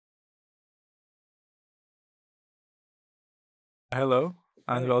Hello,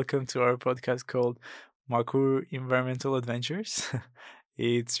 and Hey. welcome to our podcast called Macro Environmental Adventures.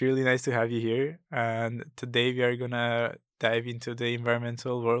 It's really nice to have you here. And today we are going to dive into the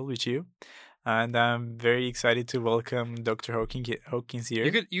environmental world with you. And I'm very excited to welcome Dr. Hawkins You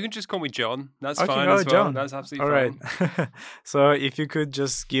here. could you can just call me John. That's Okay, fine oh, as well. John. That's absolutely All right. fine. So if you could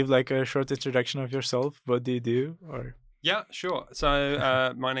just give like a short introduction of yourself, what do you do? Or Yeah, sure.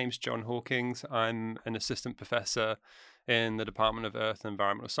 So my name's Jon Hawkings. I'm an assistant professor in the Department of Earth and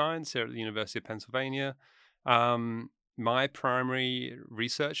Environmental Science here at the University of Pennsylvania. My primary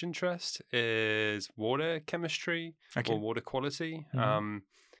research interest is water chemistry or okay. water quality. Hmm.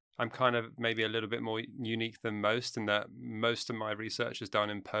 I'm kind of maybe a little bit more unique than most in that most of my research is done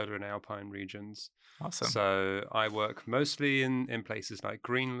in polar and alpine regions. Awesome. So I work mostly in places like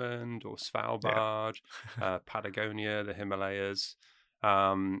Greenland or Yeah. Svalbard, Patagonia, the Himalayas,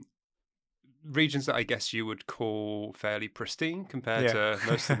 um, regions that I guess you would call fairly pristine compared Yeah. to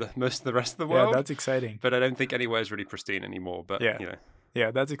most of the rest of the Yeah, world. that's exciting. But I don't think anywhere is really pristine anymore. But Yeah.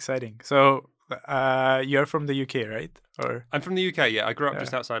 Yeah, that's exciting. So, you're from the UK, right? Or I'm from the UK. Yeah, I grew up yeah.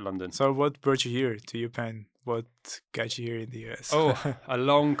 just outside London. So, what brought you here to UPenn? What got you here in the US? Oh, a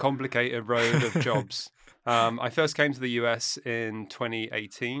long, complicated road of jobs. I first came to the US in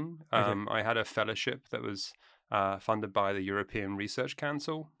 2018. Okay. I had a fellowship that was funded by the European Research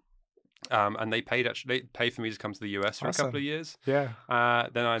Council, and they paid for me to come to the US for a couple of Awesome. years. Yeah.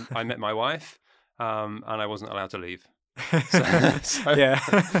 Then I met my wife, and I wasn't allowed to leave. So, so Yeah.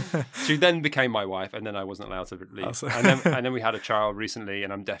 she then became my wife, and then I wasn't allowed to leave. Awesome. And then we had a child recently,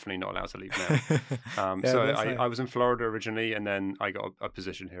 and I'm definitely not allowed to leave now. Yeah, So that's I nice. was in Florida originally, and then I got a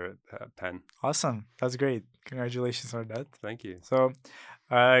position here at Penn. Awesome. That's great. Congratulations on that. Thank you. So,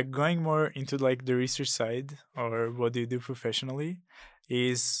 going more into like the research side or what do you do professionally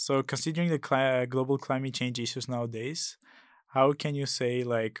is so considering the global climate change issues nowadays, how can you say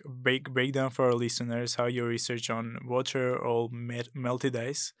like break down for our listeners how your research on water or melted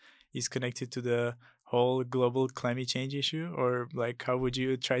ice is connected to the whole global climate change issue, or like how would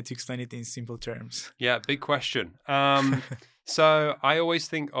you try to explain it in simple terms? Yeah, big question. So I always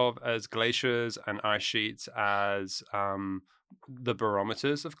think of as glaciers and ice sheets as the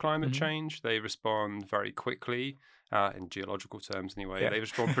barometers of climate Hmm. change. They respond very quickly, in geological terms anyway. Yeah. They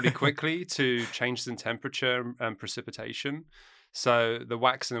respond pretty quickly to changes in temperature and precipitation. So the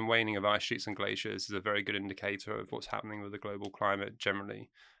waxing and waning of ice sheets and glaciers is a very good indicator of what's happening with the global climate generally.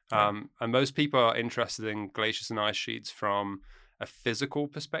 Yeah. And most people are interested in glaciers and ice sheets from a physical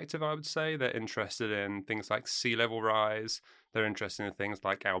perspective, I would say. They're interested in things like sea level rise. They're interested in things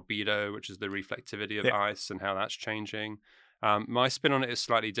like albedo, which is the reflectivity of Yeah. ice and how that's changing. My spin on it is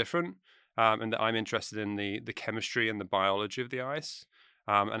slightly different, in that I'm interested in the chemistry and the biology of the ice,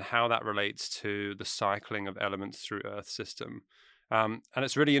 and how that relates to the cycling of elements through Earth's system. And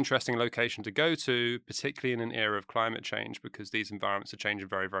it's a really interesting location to go to, particularly in an era of climate change, because these environments are changing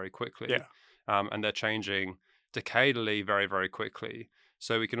very, very quickly. Yeah. And they're changing decadally very, very quickly.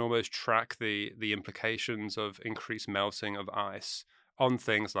 So we can almost track the implications of increased melting of ice on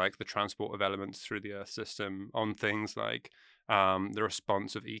things like the transport of elements through the Earth system, on things like the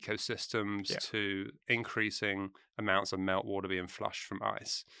response of ecosystems Yeah. to increasing amounts of meltwater being flushed from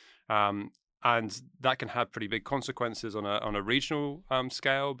ice. Um, and that can have pretty big consequences on a regional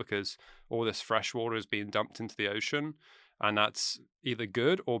scale, because all this fresh water is being dumped into the ocean, and that's either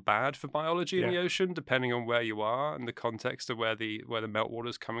good or bad for biology in Yeah. the ocean, depending on where you are and the context of where the meltwater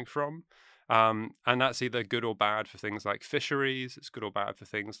is coming from. And that's either good or bad for things like fisheries. It's good or bad for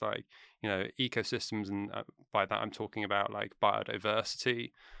things like ecosystems, and by that I'm talking about like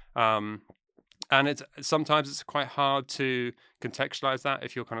biodiversity. Um, and it's sometimes it's quite hard to contextualize that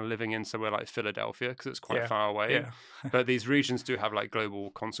if you're kind of living in somewhere like Philadelphia, because it's quite Yeah. far away. Yeah. But these regions do have like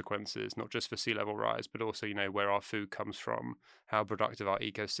global consequences, not just for sea level rise, but also where our food comes from, how productive our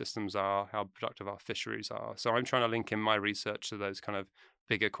ecosystems are, how productive our fisheries are. So I'm trying to link in my research to those kind of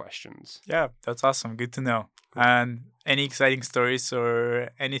bigger questions. Yeah, that's awesome. Good to know. Cool. And any exciting stories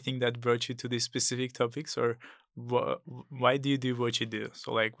or anything that brought you to these specific topics, or why do you do what you do?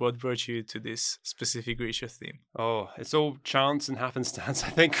 So, like, what brought you to this specific research theme? Oh, it's all chance and happenstance, I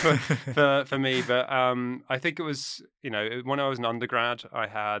think, for me. But I think it was, when I was an undergrad, I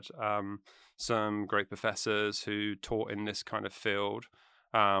had some great professors who taught in this kind of field,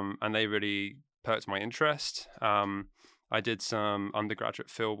 and they really perked my interest. I did some undergraduate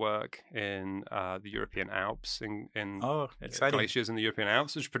field work in the European Alps, in Oh, exciting. glaciers in the European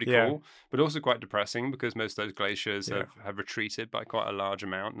Alps, which is pretty Yeah, cool, but also quite depressing because most of those glaciers yeah, have retreated by quite a large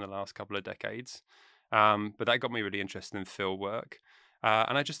amount in the last couple of decades. But that got me really interested in field work.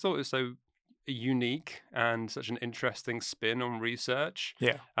 And I just thought it was so unique and such an interesting spin on research,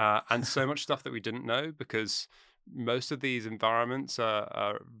 Yeah. and so much stuff that we didn't know, because most of these environments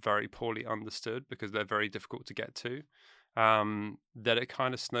are very poorly understood because they're very difficult to get to. That it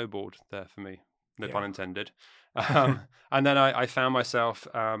kind of snowballed there for me, no pun Yeah. intended. And then I found myself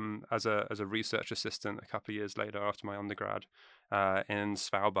as a research assistant a couple of years later after my undergrad in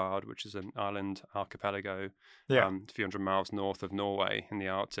Svalbard, which is an island archipelago Yeah. a few hundred miles north of Norway in the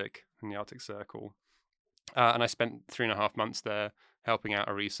Arctic Circle. And I spent 3.5 months there helping out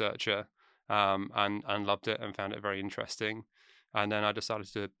a researcher, and loved it and found it very interesting. And then I decided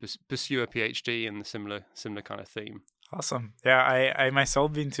to pursue a PhD in the similar kind of theme. Awesome. Yeah, I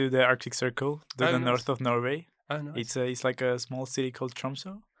myself been to the Arctic Circle, to Oh, the nice. north of Norway. Oh, nice. It's like a small city called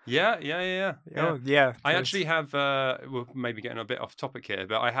Tromsø. Yeah. Oh, yeah. I actually have, we're maybe getting a bit off topic here,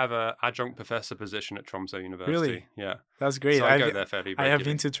 but I have a adjunct professor position at Tromsø University. Really? Yeah. That's great. So I go there fairly I have regularly.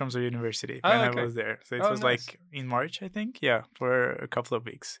 been to Tromsø University Oh, when okay. I was there. So it Oh, was nice. like in March, I think. Yeah, for a couple of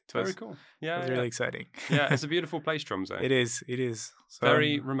weeks. It was Very cool. Yeah. it was really exciting. Yeah, it's a beautiful place, Tromsø. It is. It is. So,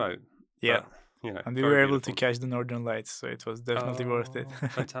 Very remote. yeah. But, you know, And we very were able to beautiful. catch the northern lights, so it was definitely worth it.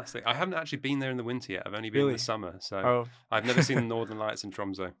 Fantastic. I haven't actually been there in the winter yet. I've only been in Really? the summer, so Oh, I've never seen the northern lights in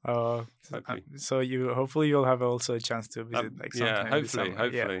Tromsø. Hopefully. so hopefully you'll have also a chance to visit like sometime Yeah, in the summer.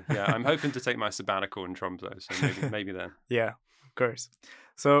 hopefully. Yeah, I'm hoping to take my sabbatical in Tromsø, so maybe then. Yeah, of course.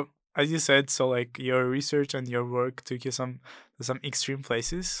 So as you said, so like your research and your work took you to some extreme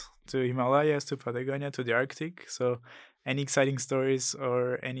places, to Himalayas, to Patagonia, to the Arctic. So any exciting stories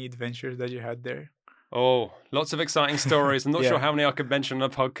or any adventures that you had there? Oh, lots of exciting stories. I'm not Yeah. sure how many I could mention on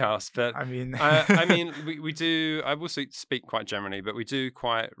a podcast, but I mean, I mean, we do. I will speak quite generally, but we do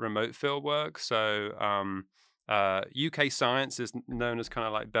quite remote field work. So, UK science is known as kind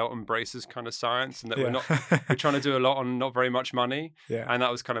of like belt and braces kind of science, and that we're trying to do a lot on not very much money. Yeah. And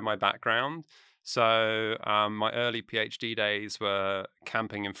that was kind of my background. So, my early PhD days were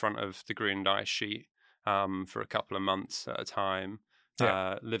camping in front of the Greenland ice sheet for a couple of months at a time.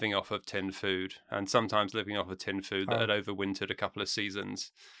 Yeah. Living off of tinned food, and sometimes living off of tinned food that had overwintered a couple of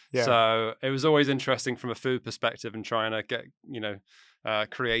seasons. Yeah. So it was always interesting from a food perspective, and trying to get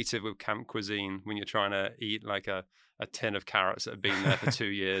creative with camp cuisine when you're trying to eat like a tin of carrots that have been there for 2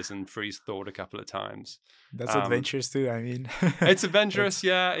 years and freeze thawed a couple of times. That's adventurous too. I mean, It's adventurous.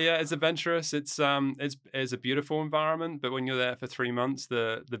 Yeah, it's adventurous. It's a beautiful environment, but when you're there for 3 months,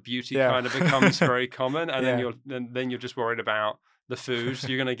 the beauty kind of becomes very common, and then you're just worried about the food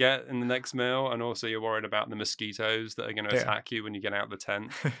you're going to get in the next meal, and also you're worried about the mosquitoes that are going to attack you when you get out of the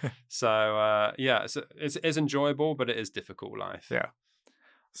tent. So it's enjoyable, but it is difficult life. Yeah.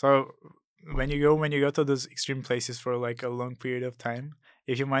 So when you go to those extreme places for like a long period of time,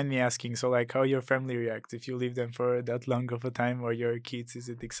 if you mind me asking, so like how your family reacts if you leave them for that long of a time, or your kids, is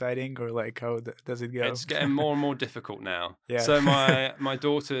it exciting, or like how does it go? It's getting more and more difficult now. Yeah. So my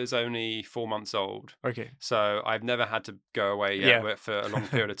daughter is only 4 months old. Okay. So I've never had to go away yet for a long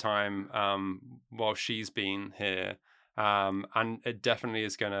period of time while she's been here. And it definitely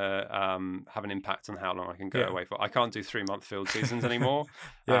is going to have an impact on how long I can go away for. I can't do 3-month field seasons anymore.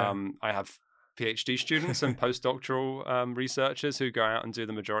 I have PhD students and postdoctoral researchers who go out and do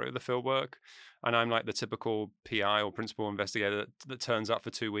the majority of the field work. And I'm like the typical PI or principal investigator that turns up for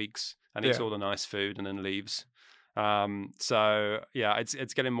 2 weeks and eats all the nice food and then leaves. So yeah,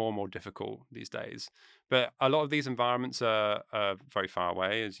 it's getting more and more difficult these days. But a lot of these environments are very far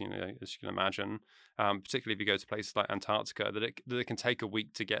away, as you can imagine. Particularly if you go to places like Antarctica, that it can take a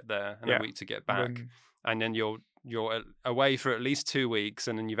week to get there and a week to get back, and then you're away for at least 2 weeks,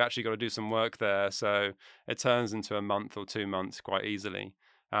 and then you've actually got to do some work there. So it turns into a month or 2 months quite easily.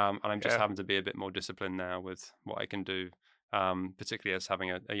 And I'm just having to be a bit more disciplined now with what I can do. Particularly as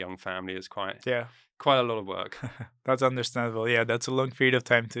having a young family is quite a lot of work. That's understandable. Yeah, that's a long period of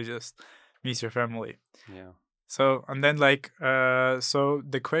time to just miss your family. Yeah. So, and then like so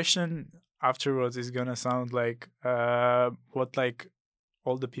the question afterwards is gonna sound like what like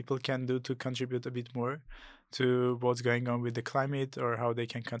all the people can do to contribute a bit more to what's going on with the climate, or how they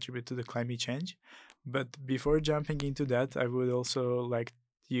can contribute to the climate change. But before jumping into that, I would also like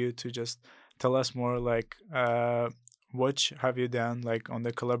you to just tell us more like what have you done like on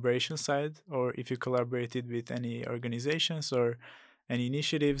the collaboration side, or if you collaborated with any organizations or any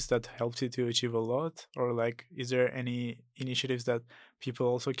initiatives that helped you to achieve a lot, or like is there any initiatives that people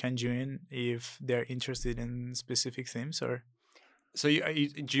also can join if they're interested in specific themes? Or so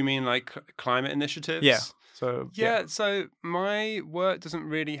do you mean like climate initiatives? Yeah. So my work doesn't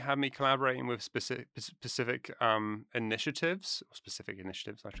really have me collaborating with specific initiatives, or specific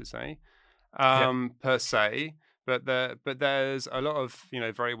initiatives I should say, per se. but there's a lot of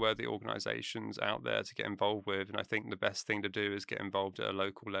very worthy organisations out there to get involved with, and I think the best thing to do is get involved at a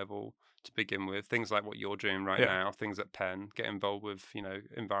local level to begin with. Things like what you're doing right Yeah. now, things at Penn, get involved with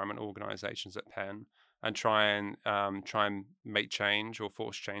environment organisations at Penn, and try and make change or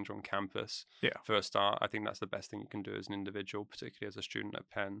force change on campus. Yeah. For a start, I think that's the best thing you can do as an individual, particularly as a student at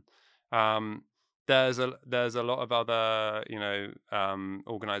Penn. Um, there's a lot of other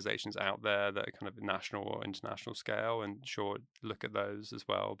organizations out there that are kind of national or international scale, and sure, look at those as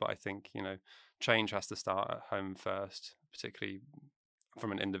well. But I think change has to start at home first, particularly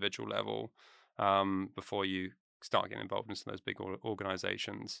from an individual level, before you start getting involved in some of those big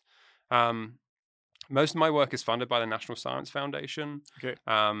organizations. um, Most of my work is funded by the National Science Foundation, Okay.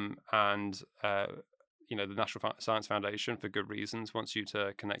 and the National Science Foundation, for good reasons, wants you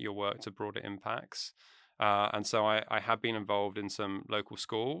to connect your work to broader impacts. And so I have been involved in some local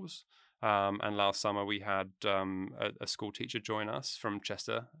schools. And last summer we had a school teacher join us from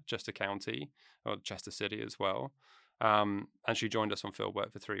Chester County, or Chester City as well. And she joined us on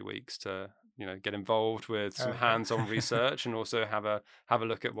fieldwork for 3 weeks to get involved with some Okay. hands-on research, and also have a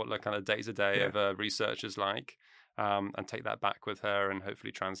look at what the kind of day-to-day Yeah. of a research is like. And take that back with her, and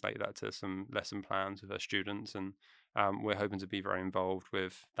hopefully translate that to some lesson plans with her students. And we're hoping to be very involved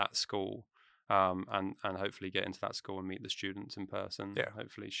with that school, and hopefully get into that school and meet the students in person. Yeah.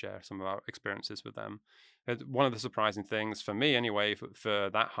 Hopefully share some of our experiences with them. One of the surprising things for me, anyway, for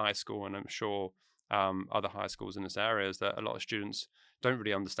that high school, and I'm sure other high schools in this area, is that a lot of students don't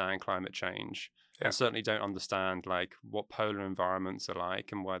really understand climate change, Yeah. and certainly don't understand like what polar environments are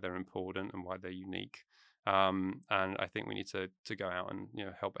like, and why they're important, and why they're unique. And I think we need to go out and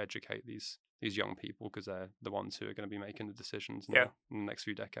help educate these young people, because they're the ones who are going to be making the decisions in Yeah. the next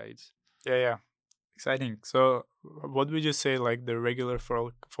few decades. Yeah. Exciting. So, what would you say, like the regular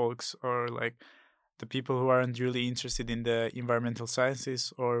folks, or like the people who aren't really interested in the environmental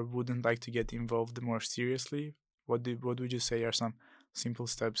sciences, or wouldn't like to get involved more seriously? What would you say are some simple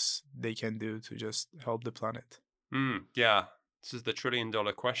steps they can do to just help the planet? Yeah, this is the $1 trillion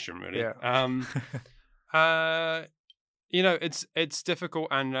question, really. Yeah. It's difficult,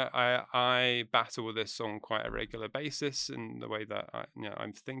 and I battle with this on quite a regular basis in the way that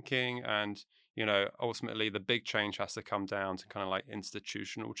I'm thinking, and ultimately the big change has to come down to kind of like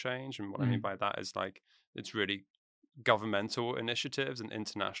institutional change. And what I mean by that is like it's really governmental initiatives and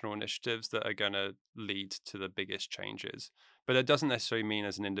international initiatives that are going to lead to the biggest changes. But it doesn't necessarily mean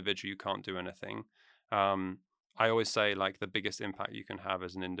as an individual you can't do anything. I always say like the biggest impact you can have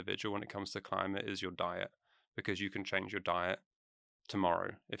as an individual when it comes to climate is your diet, because you can change your diet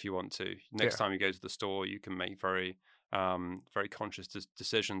tomorrow if you want to. Next time you go to the store, you can make very conscious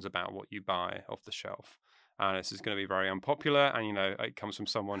decisions about what you buy off the shelf. And this is going to be very unpopular, and it comes from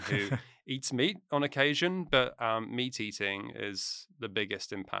someone who eats meat on occasion, but meat eating is the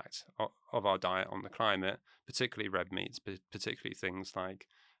biggest impact of our diet on the climate, particularly red meats, particularly things like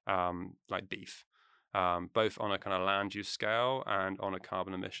beef, both on a kind of land use scale and on a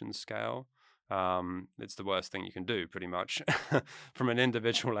carbon emissions scale. It's the worst thing you can do, pretty much, from an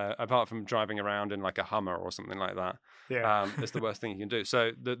individual, apart from driving around in like a Hummer or something like that. Yeah. It's the worst thing you can do.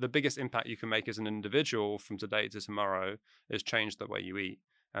 So the biggest impact you can make as an individual from today to tomorrow is change the way you eat,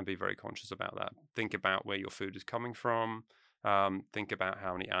 and be very conscious about that. Think about where your food is coming from. Think about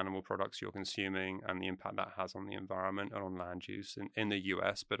how many animal products you're consuming, and the impact that has on the environment and on land use in the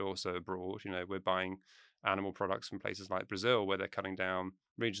US, but also abroad. We're buying animal products from places like Brazil, where they're cutting down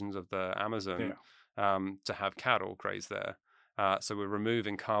regions of the Amazon to have cattle graze there. So we're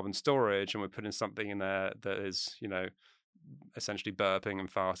removing carbon storage, and we're putting something in there that is, essentially burping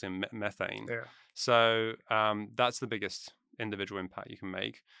and farting methane. Yeah. So that's the biggest individual impact you can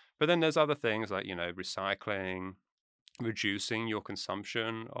make. But then there's other things like, recycling, reducing your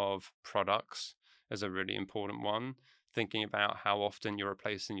consumption of products is a really important one. Thinking about how often you're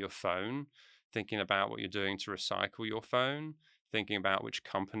replacing your phone, thinking about what you're doing to recycle your phone, thinking about which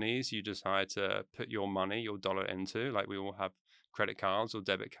companies you decide to put your money, your dollar into. Like we all have credit cards or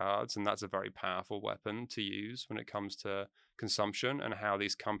debit cards, and that's a very powerful weapon to use when it comes to consumption, and how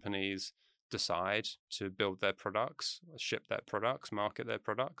these companies decide to build their products, ship their products, market their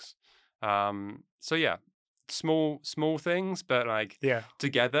products. So yeah, small things, but like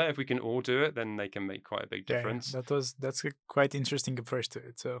together, if we can all do it, then they can make quite a big difference. That's a quite interesting approach to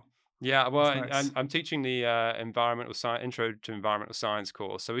it. So yeah, well, nice. I'm teaching the intro to environmental science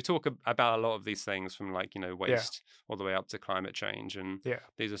course, so we talk about a lot of these things, from like waste all the way up to climate change, and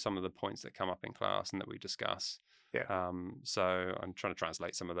these are some of the points that come up in class and that we discuss. So I'm trying to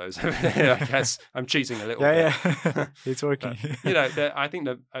translate some of those. I guess I'm cheating a little bit. It's working. But, I think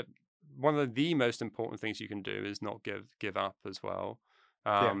that one of the most important things you can do is not give up as well.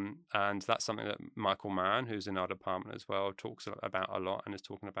 Yeah. And that's something that Michael Mann, who's in our department as well, talks about a lot and is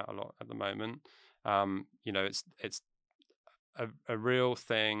talking about a lot at the moment. It's a real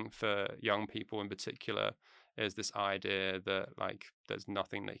thing for young people in particular, is this idea that like there's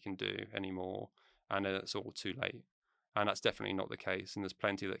nothing they can do anymore and then it's all too late. And that's definitely not the case. And there's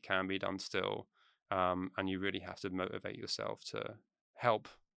plenty that can be done still. And you really have to motivate yourself to help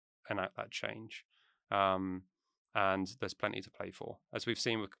enact that change. And there's plenty to play for, as we've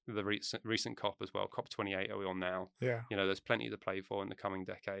seen with the recent COP as well. COP28 are we on now? Yeah. There's plenty to play for in the coming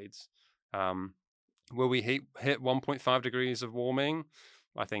decades. Will we hit 1.5 degrees of warming?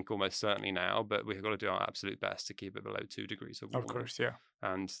 I think almost certainly now, but we've got to do our absolute best to keep it below 2 degrees of warming. Of course, yeah.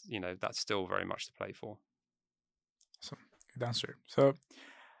 And, that's still very much to play for. So, good answer. So,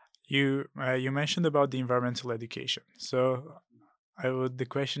 you mentioned about the environmental education. So, the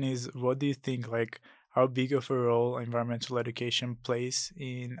question is, what do you think, like, how big of a role environmental education plays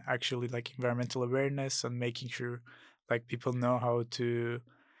in actually like environmental awareness and making sure like people know how to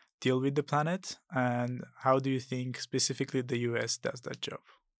deal with the planet? And how do you think specifically the US does that job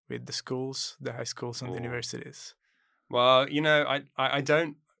with the schools, the high schools and the universities? Well, I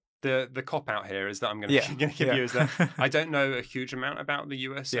don't. The cop out here is that I'm going to give you is that I don't know a huge amount about the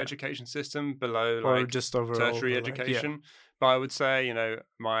US education system below or like just overall tertiary education. But I would say,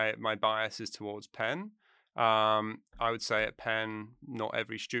 my bias is towards Penn. I would say at Penn, not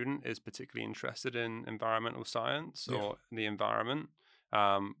every student is particularly interested in environmental science or the environment,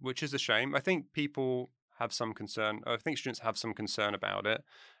 which is a shame. I think people have some concern. I think students have some concern about it.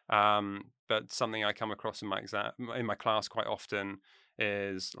 But something I come across in my class quite often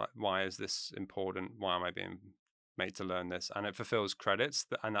is like, why is this important? Why am I being made to learn this? And it fulfills credits,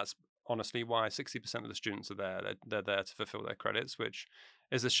 and that's honestly why 60% of the students are there. They're there to fulfill their credits, which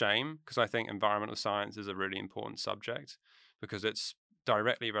is a shame, because I think environmental science is a really important subject because it's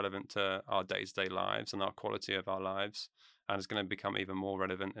directly relevant to our day-to-day lives and our quality of our lives, and it's going to become even more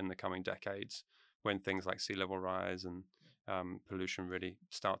relevant in the coming decades when things like sea level rise and pollution really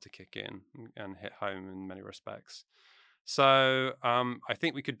start to kick in and hit home in many respects. So I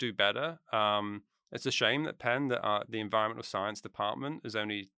think we could do better. It's a shame that Penn, that the environmental science department is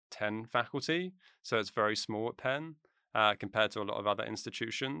only 10 faculty, so it's very small at Penn compared to a lot of other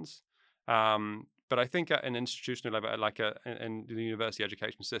institutions. But I think at an institutional level, like in the university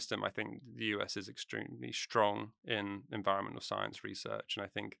education system, I think the US is extremely strong in environmental science research, and I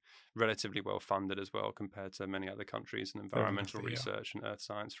think relatively well funded as well compared to many other countries in environmental research and earth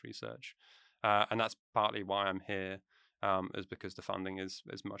science research. And that's partly why I'm here, is because the funding is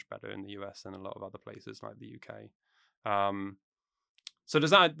much better in the US than a lot of other places like the UK. So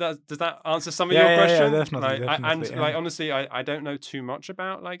does that answer some of your question? Yeah, definitely. Honestly, I don't know too much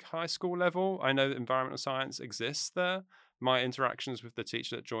about like high school level. I know that environmental science exists there. My interactions with the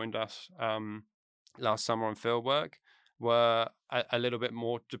teacher that joined us last summer on fieldwork were a little bit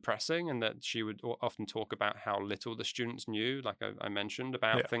more depressing, and that she would often talk about how little the students knew, like I mentioned,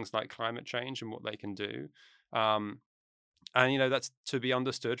 about things like climate change and what they can do. And that's to be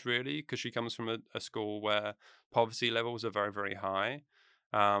understood, really, because she comes from a school where poverty levels are very, very high.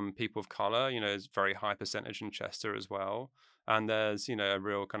 People of color, is very high percentage in Chester as well. And there's, a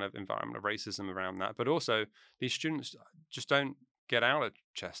real kind of environmental racism around that. But also, these students just don't get out of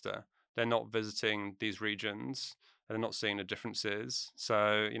Chester. They're not visiting these regions. They're not seeing the differences.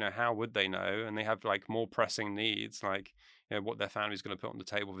 So, how would they know? And they have like more pressing needs, like, what their family's going to put on the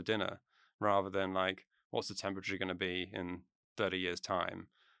table for dinner, rather than like, what's the temperature going to be in 30 years' time?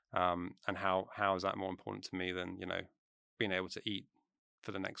 And how is that more important to me than, being able to eat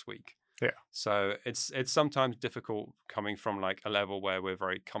for the next week? Yeah. So it's sometimes difficult coming from like a level where we're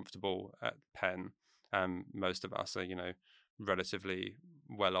very comfortable at Penn. Most of us are, relatively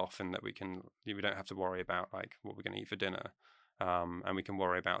well off in that we don't have to worry about like what we're going to eat for dinner. And we can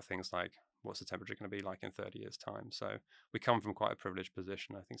worry about things like, what's the temperature going to be like in 30 years' time? So we come from quite a privileged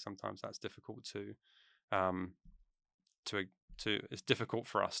position. I think sometimes that's difficult to it's difficult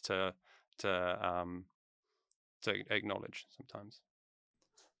for us to acknowledge sometimes.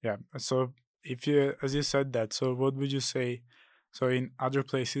 Yeah. So as you said that, so what would you say? So in other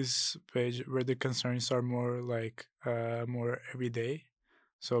places where the concerns are more like more everyday,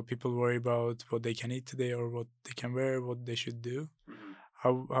 so people worry about what they can eat today or what they can wear, what they should do. Mm-hmm.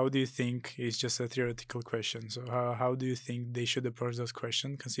 How do you think, it's just a theoretical question, so how do you think they should approach those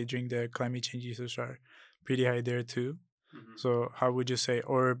questions, considering the climate change issues are pretty high there too? Mm-hmm. So how would you say,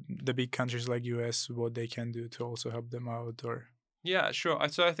 or the big countries like US, what they can do to also help them out? Or yeah, sure.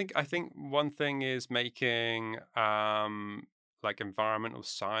 So I think one thing is making like environmental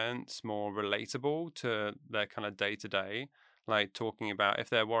science more relatable to their kind of day to day. Like talking about if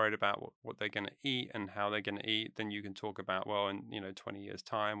they're worried about what they're going to eat and how they're going to eat, then you can talk about, well, in 20 years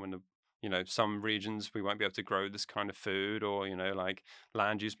time when the some regions we won't be able to grow this kind of food, or like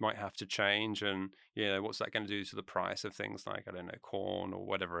land use might have to change, and what's that going to do to the price of things like, I don't know, corn or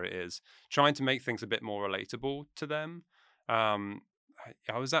whatever it is. Trying to make things a bit more relatable to them. um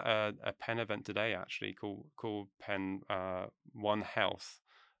I was at a Penn event today actually called Penn One Health,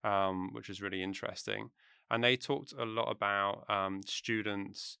 which is really interesting, and they talked a lot about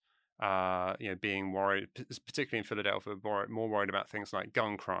students, being worried, particularly in Philadelphia, more worried about things like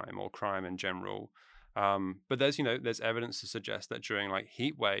gun crime or crime in general. But there's evidence to suggest that during like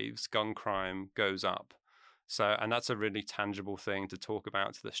heat waves, gun crime goes up. So, and that's a really tangible thing to talk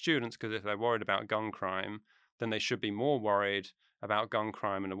about to the students, because if they're worried about gun crime, then they should be more worried about gun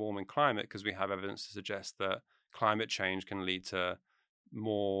crime in a warming climate, because we have evidence to suggest that climate change can lead to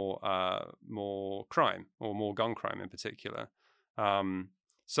more crime, or more gun crime in particular. Um,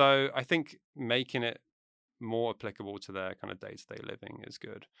 so I think making it more applicable to their kind of day-to-day living is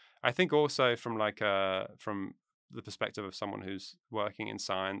good. I think also from from the perspective of someone who's working in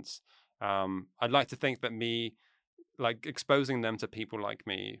science, I'd like to think that me like exposing them to people like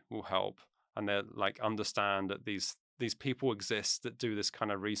me will help, and they like understand that these people exist that do this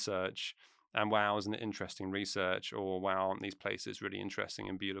kind of research, and wow, isn't it interesting research, or wow, aren't these places really interesting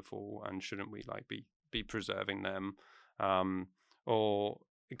and beautiful, and shouldn't we like be preserving them, um, or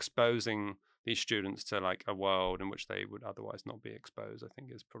exposing these students to like a world in which they would otherwise not be exposed, I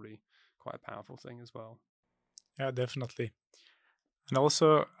think is probably quite a powerful thing as well. Yeah, definitely. And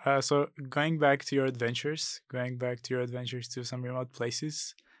also, so going back to your adventures to some remote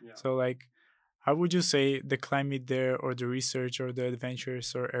places. Yeah. So, like, how would you say the climate there, or the research, or the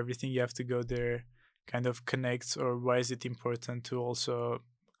adventures, or everything you have to go there kind of connects, or why is it important to also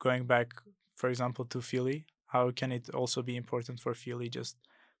going back, for example, to Philly? How can it also be important for Philly just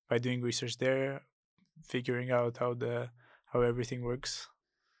by doing research there, figuring out how everything works?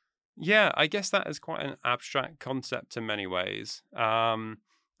 Yeah, I guess that is quite an abstract concept in many ways.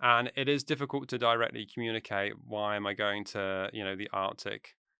 And it is difficult to directly communicate why am I going to, the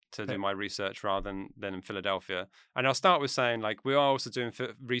Arctic to Yeah. do my research rather than in Philadelphia. And I'll start with saying, like, we are also doing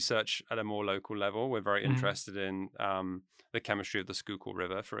research at a more local level. We're very Hmm. interested in the chemistry of the Schuylkill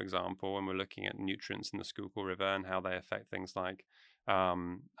River, for example, and we're looking at nutrients in the Schuylkill River and how they affect things like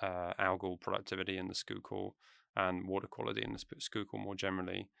algal productivity in the Schuylkill and water quality in the Schuylkill more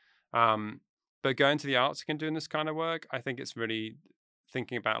generally. Um, but going to the Arctic and doing this kind of work, I think it's really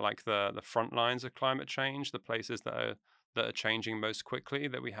thinking about like the front lines of climate change, the places that are changing most quickly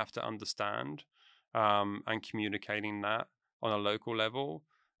that we have to understand, and communicating that on a local level.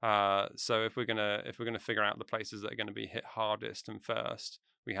 So if we're gonna figure out the places that are going to be hit hardest and first,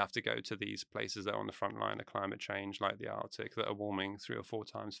 we have to go to these places that are on the front line of climate change, like the Arctic, that are warming 3 or 4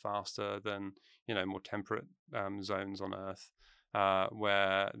 times faster than more temperate zones on Earth,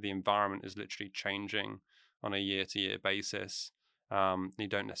 where the environment is literally changing on a year-to-year basis. You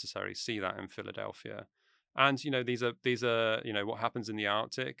don't necessarily see that in Philadelphia. And these are what happens in the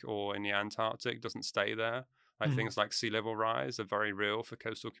Arctic or in the Antarctic doesn't stay there. Like Hmm. things like sea level rise are very real for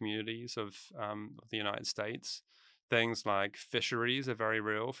coastal communities of the United States. Things like fisheries are very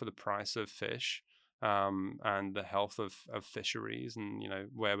real for the price of fish, and the health of fisheries, and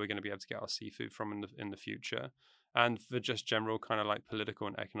where we're going to be able to get our seafood from in the future, and for just general kind of like political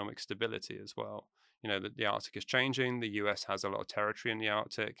and economic stability as well. The Arctic is changing. The US has a lot of territory in the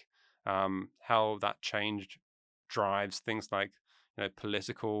Arctic. How that change drives things like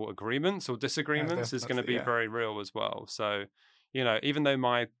political agreements or Yeah, disagreements is going to definitely. be Yeah. very real as well. So, even though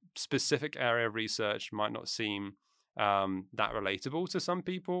my specific area of research might not seem that relatable to some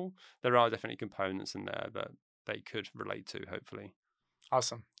people, there are definitely components in there that they could relate to, hopefully.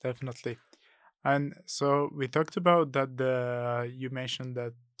 Awesome. Definitely. And so we talked about that you mentioned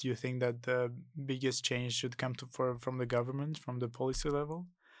that you think that the biggest change should come from the government, from the policy level.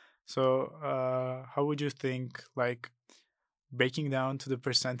 So how would you think, like, breaking down to the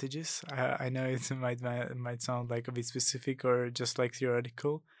percentages? I know it might sound like a bit specific or just like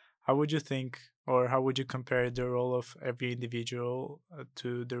theoretical. How would you think, or how would you compare the role of every individual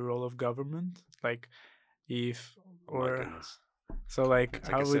to the role of government? Like, if Oh my or goodness. so, like, Take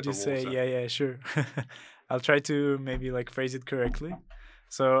a how would sip you of say? water. Yeah, yeah, sure. I'll try to maybe like phrase it correctly.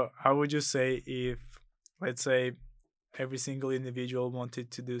 So, how would you say if, let's say, every single individual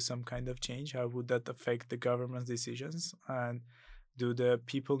wanted to do some kind of change? How would that affect the government's decisions? And do the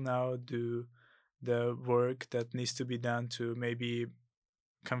people now do the work that needs to be done to maybe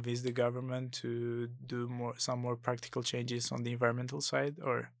convince the government to do some more practical changes on the environmental side,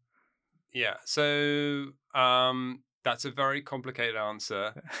 or? Yeah. So that's a very complicated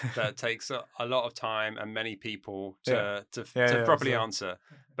answer that takes a lot of time and many people Yeah, to yeah. properly So answer.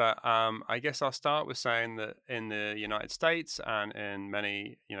 But I guess I'll start with saying that in the United States and in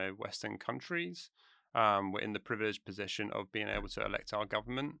many Western countries, we're in the privileged position of being able to elect our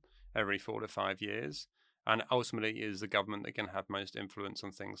government every 4 to 5 years. And ultimately, it is the government that can have most influence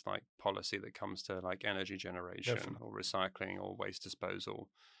on things like policy that comes to like energy generation definitely. or recycling or waste disposal.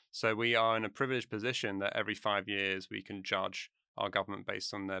 So we are in a privileged position that every 5 years we can judge our government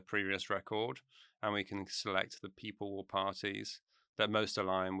based on their previous record, and we can select the people or parties that most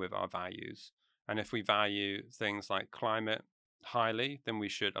align with our values. And if we value things like climate highly, then we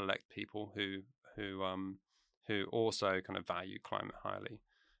should elect people who also kind of value climate highly.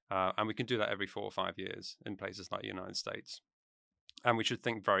 And we can do that every 4 or 5 years in places like the United States. And we should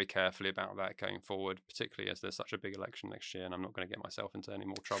think very carefully about that going forward, particularly as there's such a big election next year. And I'm not going to get myself into any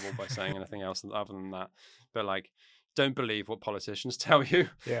more trouble by saying anything else other than that. But like, don't believe what politicians tell you.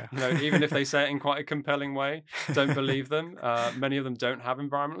 Yeah. Even if they say it in quite a compelling way, don't believe them. Many of them don't have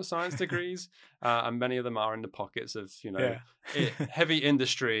environmental science degrees, and many of them are in the pockets of Yeah. heavy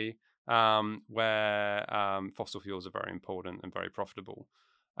industry where fossil fuels are very important and very profitable.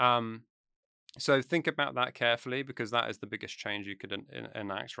 So think about that carefully, because that is the biggest change you could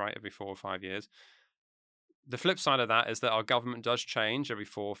enact, right, every 4 or 5 years. The flip side of that is that our government does change every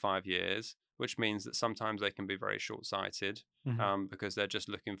 4 or 5 years, which means that sometimes they can be very short-sighted because they're just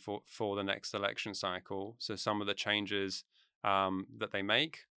looking for the next election cycle. So some of the changes that they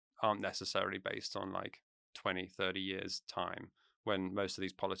make aren't necessarily based on like 20, 30 years time, when most of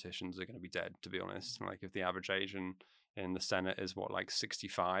these politicians are going to be dead, to be honest. Like if the average age in the Senate is like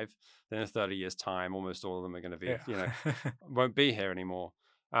 65, then in 30 years time, almost all of them are going to be, won't be here anymore.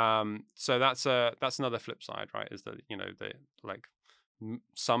 So that's another flip side, right? Is that they like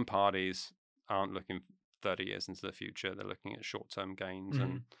some parties aren't looking 30 years into the future. They're looking at short-term gains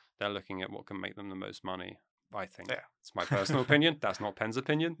and they're looking at what can make them the most money. I think it's my personal opinion. That's not Penn's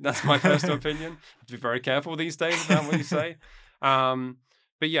opinion. That's my personal opinion. Have to be very careful these days about what you say.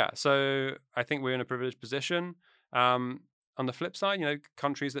 But yeah, so I think we're in a privileged position. On the flip side,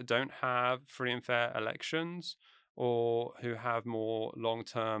 countries that don't have free and fair elections, or who have more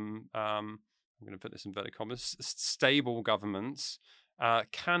long-term, I'm going to put this in inverted commas, stable governments,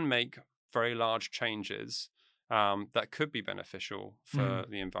 can make very large changes that could be beneficial for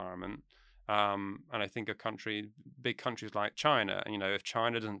the environment. And I think big countries like China, if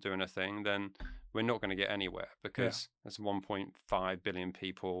China doesn't do anything, then we're not going to get anywhere, because there's 1.5 billion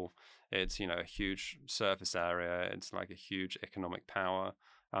people. It's, a huge surface area. It's like a huge economic power.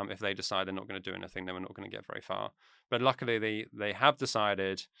 If they decide they're not going to do anything, then we're not going to get very far. But luckily, they have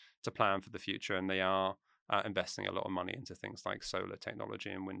decided to plan for the future, and they are investing a lot of money into things like solar technology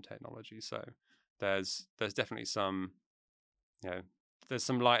and wind technology. So there's definitely some, there's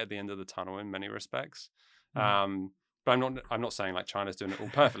some light at the end of the tunnel in many respects. But I'm not saying like China's doing it all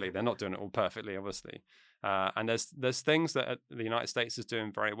perfectly. They're not doing it all perfectly, obviously. And there's things that the United States is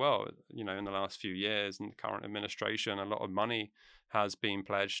doing very well. In the last few years, in the current administration, a lot of money has been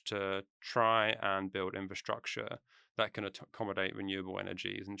pledged to try and build infrastructure that can accommodate renewable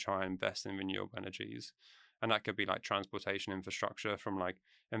energies and try and invest in renewable energies. And that could be like transportation infrastructure, from like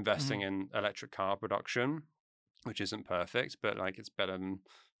investing in electric car production, which isn't perfect, but like it's better than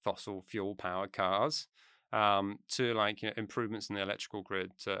fossil fuel powered cars, to like improvements in the electrical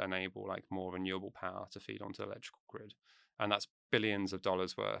grid to enable like more renewable power to feed onto the electrical grid. And that's billions of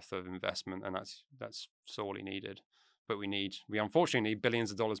dollars worth of investment, and that's sorely needed. But we unfortunately need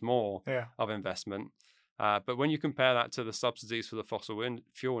billions of dollars more of investment. But when you compare that to the subsidies for the fossil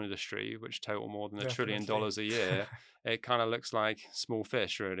fuel industry, which total more than $1 trillion a year, it kind of looks like small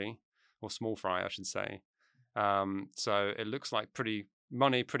fish, really, or small fry, I should say. So it looks like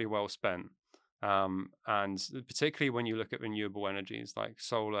money pretty well spent. And particularly when you look at renewable energies like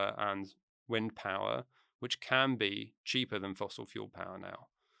solar and wind power, which can be cheaper than fossil fuel power now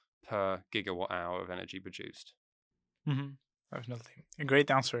per gigawatt hour of energy produced. Definitely. A great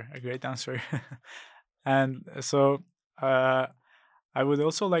answer. And so I would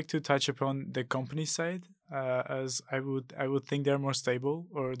also like to touch upon the company side, as I would think they're more stable,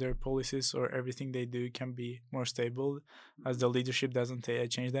 or their policies or everything they do can be more stable, as the leadership doesn't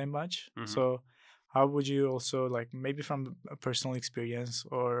change that much. So how would you also, like, maybe from a personal experience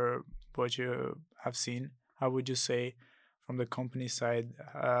or what you have seen, how would you say from the company side,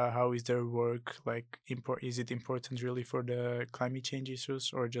 how is their work, like, is it important really for the climate change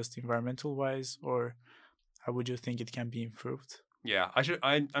issues, or just environmental wise, or how would you think it can be improved? Yeah,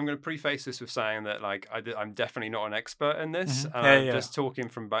 I'm going to preface this with saying that, like, I'm definitely not an expert in this, and Yeah, I'm yeah, just talking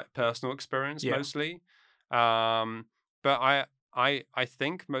from personal experience yeah. mostly. But I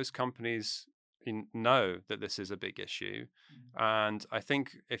think most companies know that this is a big issue, and I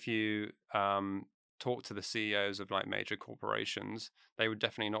think if you talk to the CEOs of like major corporations, they would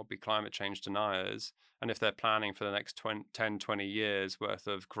definitely not be climate change deniers. And if they're planning for the next 10, 20 years worth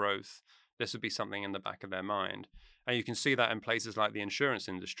of growth, this would be something in the back of their mind. And you can see that in places like the insurance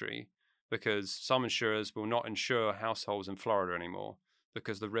industry, because some insurers will not insure households in Florida anymore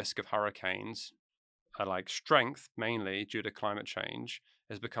because the risk of hurricanes, like strength mainly due to climate change,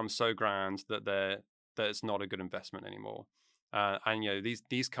 has become so grand that it's not a good investment anymore. And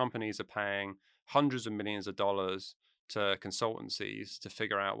these companies are paying hundreds of millions of dollars to consultancies to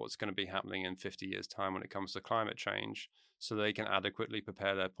figure out what's going to be happening in 50 years' time when it comes to climate change, so they can adequately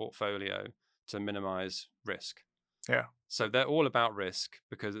prepare their portfolio to minimize risk. Yeah. So they're all about risk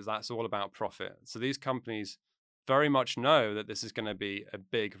because that's all about profit. So these companies very much know that this is going to be a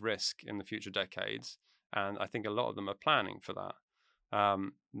big risk in the future decades. And I think a lot of them are planning for that.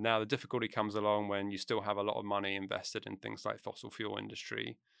 Now, the difficulty comes along when you still have a lot of money invested in things like fossil fuel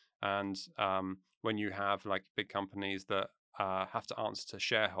industry. And when you have like big companies that have to answer to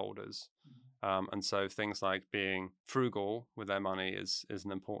shareholders. And so things like being frugal with their money is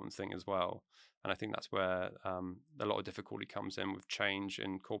an important thing as well. And I think that's where a lot of difficulty comes in with change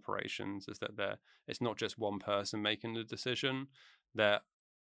in corporations, is that it's not just one person making the decision. They're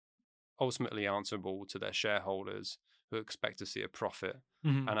ultimately answerable to their shareholders who expect to see a profit.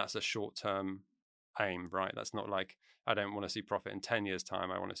 And that's a short-term aim, right? That's not like, I don't want to see profit in 10 years'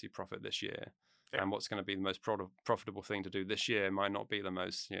 time. I want to see profit this year. Yeah. And what's going to be the most profitable thing to do this year might not be the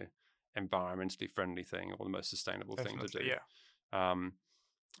most environmentally friendly thing or the most sustainable thing to do. Yeah.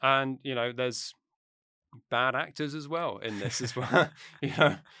 And there's bad actors as well in this as well.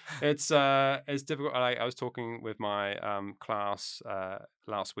 It's difficult. I was talking with my class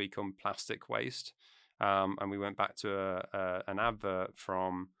last week on plastic waste, and we went back to an advert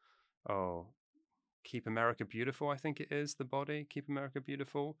from Keep America Beautiful, I think it is, the body Keep America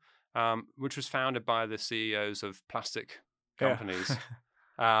Beautiful, which was founded by the CEOs of plastic companies.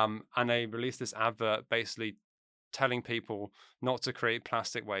 And they released this advert basically telling people not to create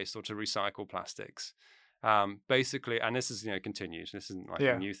plastic waste or to recycle plastics. Basically, and this is continues. This isn't like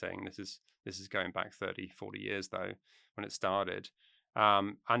a new thing. This is going back 30, 40 years though when it started.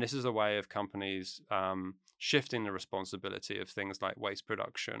 And this is a way of companies shifting the responsibility of things like waste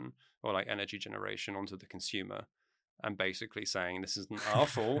production or like energy generation onto the consumer, and basically saying this isn't our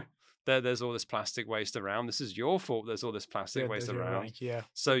fault. There's all this plastic waste around. This is your fault. There's all this plastic waste around.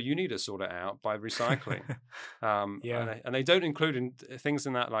 So you need to sort it out by recycling. And they don't include things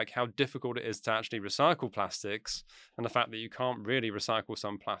in that, like how difficult it is to actually recycle plastics, and the fact that you can't really recycle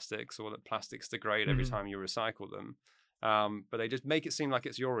some plastics, or that plastics degrade every time you recycle them. But they just make it seem like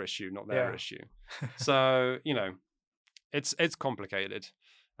it's your issue, not their issue. So it's complicated.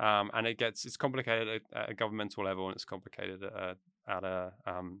 And it's complicated at a governmental level, and it's complicated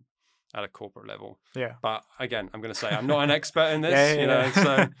at a corporate level. Yeah. But again, I'm going to say I'm not an expert in this.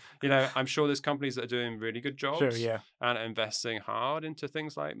 So I'm sure there's companies that are doing really good jobs and investing hard into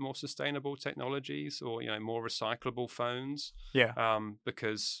things like more sustainable technologies, or more recyclable phones.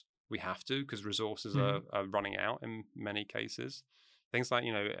 Because we have to, because resources are running out in many cases. Things like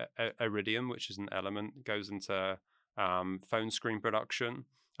iridium, which is an element, goes into phone screen production.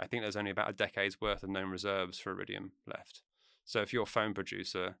 I think there's only about a decade's worth of known reserves for iridium left. So if you're a phone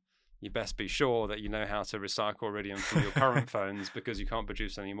producer, you best be sure that you know how to recycle iridium from your current phones, because you can't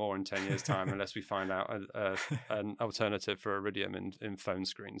produce any more in 10 years' time unless we find out an alternative for iridium in phone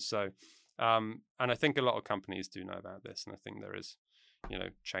screens. So, and I think a lot of companies do know about this, and I think there is,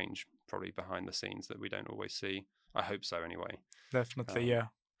 change probably behind the scenes that we don't always see. I hope so, anyway. Definitely,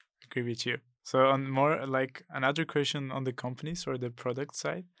 agree with you. So on more like another question on the companies or the product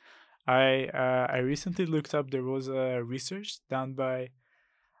side, I recently looked up. There was a research done by,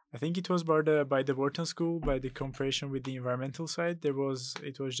 I think it was by the Wharton School, by the comparison with the environmental side. It was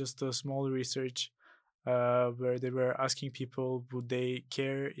just a small research where they were asking people, would they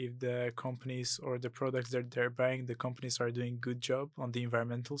care if the companies or the products that they're buying, the companies are doing good job on the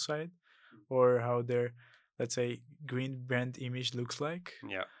environmental side, or how their, let's say, green brand image looks like.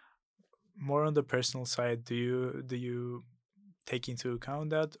 Yeah. More on the personal side, do you take into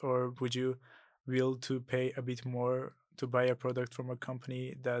account that, or would you will to pay a bit more to buy a product from a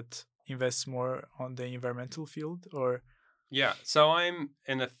company that invests more on the environmental field? Or so I'm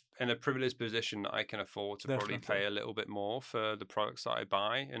in a privileged position that I can afford to Definitely. probably pay a little bit more for the products that I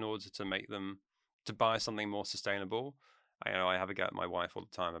buy in order to make them, to buy something more sustainable. I have a go at my wife all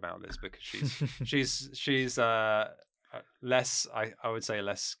the time about this because she's less, I would say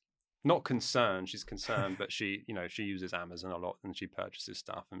less, not concerned. She's concerned, but she uses Amazon a lot and she purchases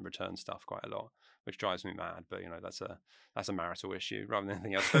stuff and returns stuff quite a lot, which drives me mad. But that's a marital issue rather than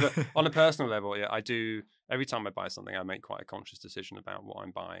anything else. But on a personal level, yeah, I do. Every time I buy something, I make quite a conscious decision about what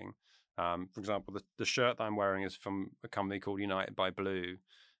I'm buying. For example, the shirt that I'm wearing is from a company called United by Blue,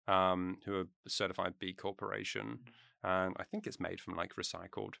 who are a certified B Corporation. And I think it's made from like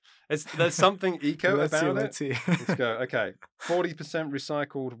recycled. There's something eco about it. Let's see. Let's go. Okay, 40%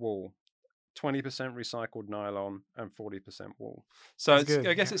 recycled wool, 20% recycled nylon, and 40% wool. So I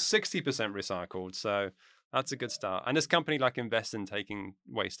guess it's 60% recycled. So that's a good start. And this company like invests in taking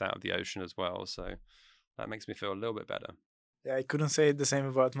waste out of the ocean as well. So that makes me feel a little bit better. Yeah, I couldn't say the same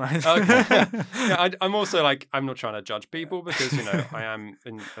about mine. Okay. Yeah, I'm also like, I'm not trying to judge people because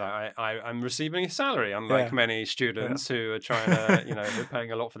I'm receiving a salary, unlike many students who are trying to, they're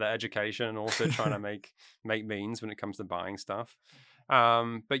paying a lot for their education and also trying to make means when it comes to buying stuff.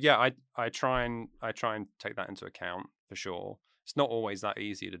 But yeah, I try and take that into account for sure. It's not always that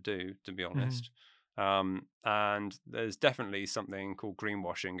easy to do, to be honest. And there's definitely something called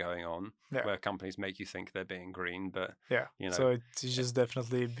greenwashing going on, where companies make you think they're being green, but so it's just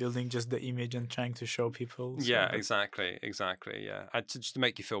definitely building just the image and trying to show people. So exactly. Yeah, just to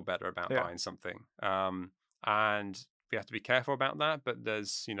make you feel better about buying something. And we have to be careful about that. But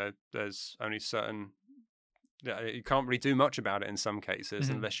there's only certain. You can't really do much about it in some cases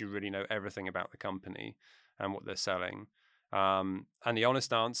unless you really know everything about the company and what they're selling. And the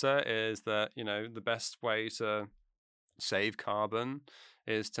honest answer is that the best way to save carbon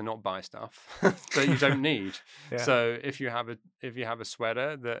is to not buy stuff that you don't need. So if you have a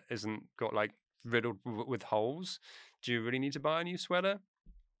sweater that isn't got like riddled with holes, do you really need to buy a new sweater?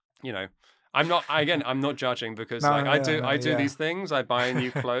 I'm not judging because I do these things. I buy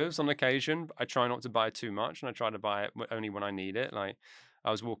new clothes on occasion. I try not to buy too much, and I try to buy it only when I need it. Like I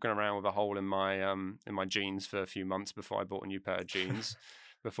was walking around with a hole in my jeans for a few months before I bought a new pair of jeans.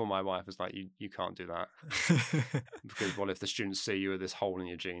 Before my wife was like, you can't do that because what if the students see you with this hole in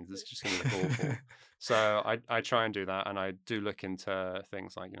your jeans? It's just going to look awful. So I try and do that, and I do look into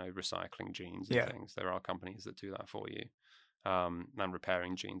things like recycling jeans and things. There are companies that do that for you. And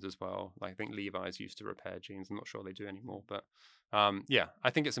repairing jeans as well. Like I think Levi's used to repair jeans. I'm not sure they do anymore, but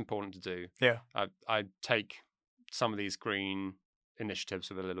I think it's important to do. I take some of these green initiatives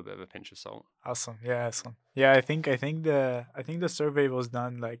with a little bit of a pinch of salt. Awesome. Yeah, I think the survey was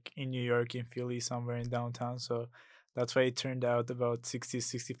done like in New York, in Philly, somewhere in downtown. So that's why it turned out about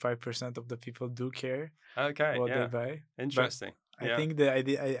 65% of the people do care what they buy. Interesting. I think that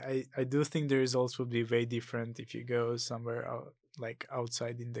I do think the results would be way different if you go somewhere like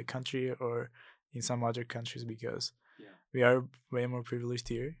outside in the country or in some other countries, because we are way more privileged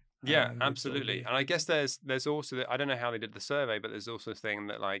here. Yeah, absolutely. And I guess there's also, I don't know how they did the survey, but there's also a thing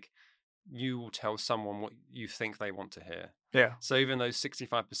that like you will tell someone what you think they want to hear. Yeah. So even though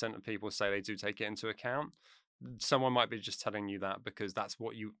 65% of people say they do take it into account, someone might be just telling you that because that's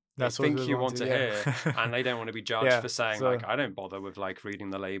what you think you want to hear, and they don't want to be judged for saying like, I don't bother with like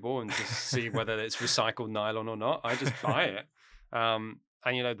reading the label and just see whether it's recycled nylon or not. I just buy it. And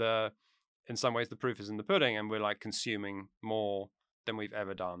in some ways the proof is in the pudding, and we're like consuming more than we've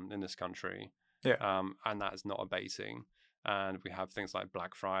ever done in this country. And that is not abating. And we have things like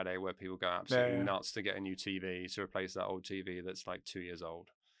Black Friday where people go absolutely nuts to get a new TV to replace that old TV that's like 2 years old.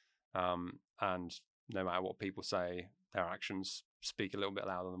 And no matter what people say, their actions speak a little bit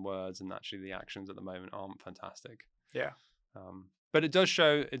louder than words, and actually the actions at the moment aren't fantastic. But it does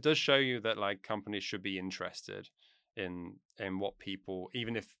show you that like companies should be interested in what people,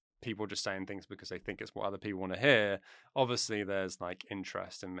 even if people are just saying things because they think it's what other people want to hear, obviously there's like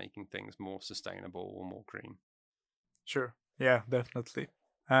interest in making things more sustainable or more green. Sure. Yeah, definitely.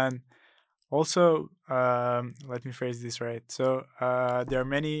 And also, let me phrase this right. So there are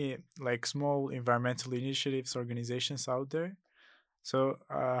many like small environmental initiatives, organizations out there. So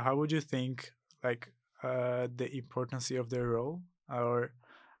how would you think like the importance of their role? Or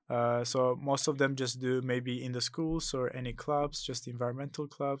so most of them just do maybe in the schools or any clubs, just environmental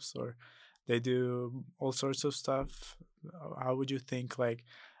clubs, or they do all sorts of stuff. How would you think like?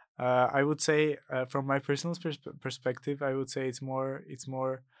 I would say from my personal perspective, I would say it's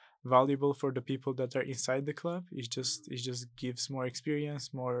more valuable for the people that are inside the club. It just gives more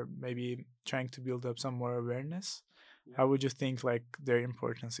experience, more maybe trying to build up some more awareness. How would you think like their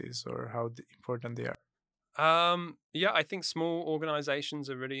importance is, or how important they are? I think small organizations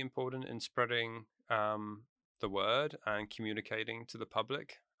are really important in spreading the word and communicating to the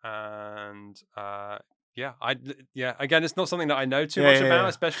public. And Yeah. Again, it's not something that I know too Yeah, much yeah, about, yeah.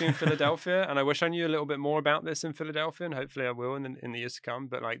 especially in Philadelphia. And I wish I knew a little bit more about this in Philadelphia, and hopefully I will in the years to come.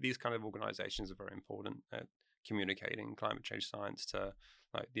 But like these kind of organizations are very important at communicating climate change science to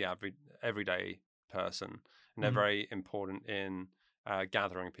like the everyday person, and they're Mhm. very important in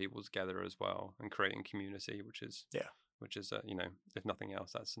gathering people together as well and creating community, Yeah, which is if nothing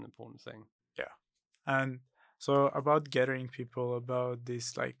else, that's an important thing. yeah. And so about gathering people about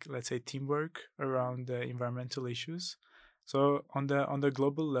this, like let's say teamwork around the environmental issues. So on the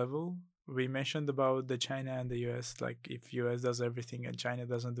global level, we mentioned about the China and the US. Like if US does everything and China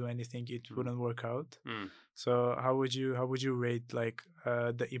doesn't do anything, it Mm. wouldn't work out. Mm. So how would you rate like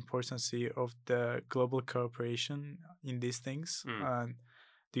the importance of the global cooperation in these things? Mm. And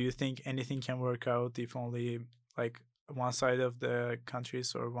do you think anything can work out if only like one side of the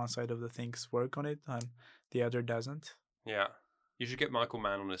countries or one side of the things work on it and the other doesn't? Yeah. You should get Michael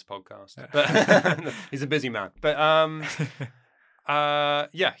Mann on this podcast. Yeah. But he's a busy man. But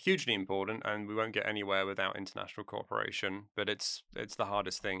yeah, hugely important, and we won't get anywhere without international cooperation. But it's the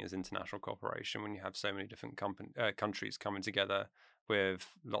hardest thing is international cooperation when you have so many different countries coming together with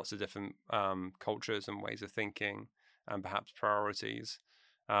lots of different cultures and ways of thinking and perhaps priorities.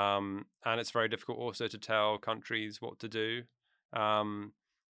 And it's very difficult also to tell countries what to do. Um,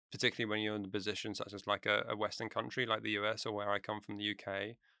 Particularly when you're in a position such as like a Western country like the US or where I come from, the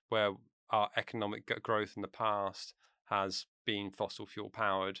UK, where our economic growth in the past has been fossil fuel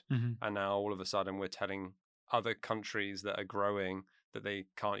powered. Hmm. And now all of a sudden we're telling other countries that are growing that they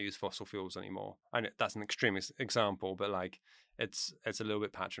can't use fossil fuels anymore. I know that's an extreme example, but like it's a little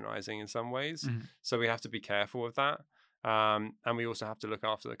bit patronizing in some ways. Hmm. So we have to be careful with that. And we also have to look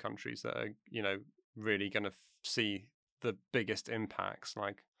after the countries that are, really going to see the biggest impacts,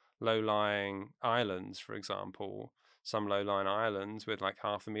 like low-lying islands, for example. Some low-lying islands with like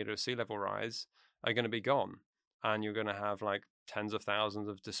 0.5 meter of sea level rise are going to be gone, and you're going to have like tens of thousands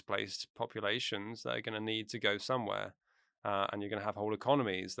of displaced populations that are going to need to go somewhere, and you're going to have whole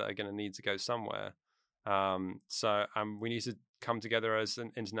economies that are going to need to go somewhere. So we need to come together as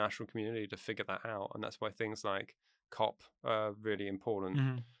an international community to figure that out, and that's why things like COP are really important.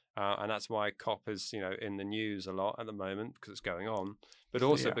 Hmm. And that's why COP is, in the news a lot at the moment because it's going on, but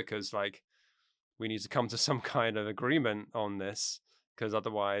also Yeah, because like we need to come to some kind of agreement on this because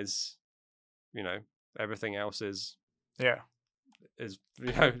otherwise, you know, everything else yeah, is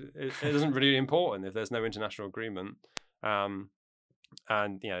it isn't really important if there's no international agreement. Um,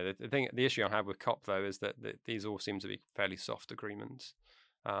 and the issue I have with COP though is that these all seem to be fairly soft agreements,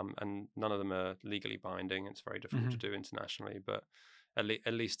 and none of them are legally binding. It's very difficult to hmm, do internationally, but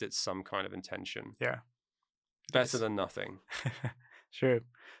at least it's some kind of intention. yeah, it Better is. than nothing. Sure.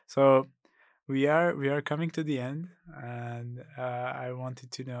 So we are coming to the end, and I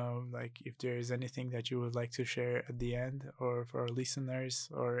wanted to know like if there is anything that you would like to share at the end, or for our listeners,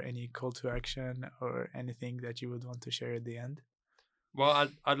 or any call to action, or anything that you would want to share at the end. Well,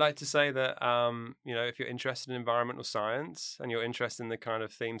 I'd like to say that if you're interested in environmental science and you're interested in the kind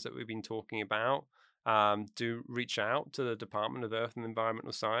of themes that we've been talking about, do reach out to the Department of Earth and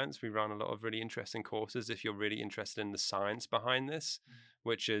Environmental Science. We run a lot of really interesting courses if you're really interested in the science behind this,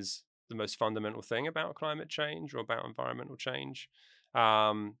 which is the most fundamental thing about climate change or about environmental change.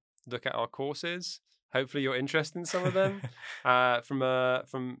 Um, Look at our courses. Hopefully, you're interested in some of them.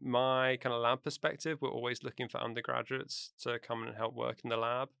 From my kind of lab perspective, we're always looking for undergraduates to come and help work in the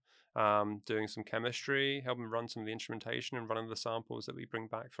lab, doing some chemistry, helping run some of the instrumentation and running the samples that we bring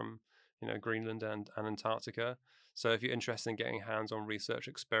back from Greenland and Antarctica. So if you're interested in getting hands-on research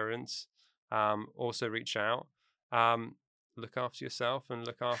experience, also reach out. Look after yourself and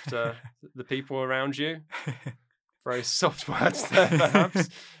look after the people around you. Very soft words there, perhaps,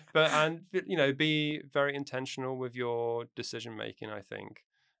 and be very intentional with your decision making. I think,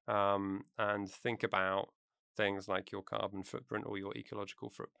 and think about things like your carbon footprint or your ecological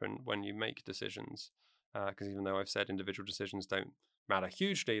footprint when you make decisions. Because even though I've said individual decisions don't matter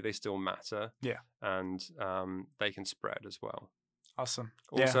hugely, they still matter, Yeah. and they can spread as well. Awesome.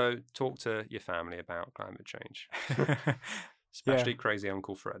 Yeah. Also, talk to your family about climate change, Yeah. especially crazy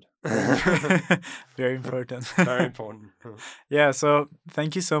Uncle Fred. Very important. Very important. Yeah, so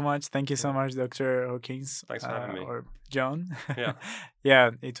thank you so much. Thank you so Yeah. much, Dr. Hawkins, Thanks for having me. or John. Yeah.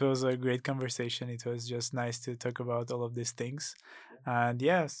 Yeah, it was a great conversation. It was just nice to talk about all of these things. And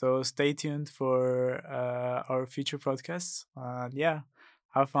yeah, so stay tuned for our future podcasts. And yeah,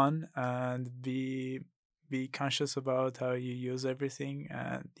 have fun and be conscious about how you use everything,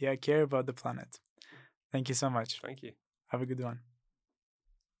 and yeah, care about the planet. Thank you so much. Thank you. Have a good one.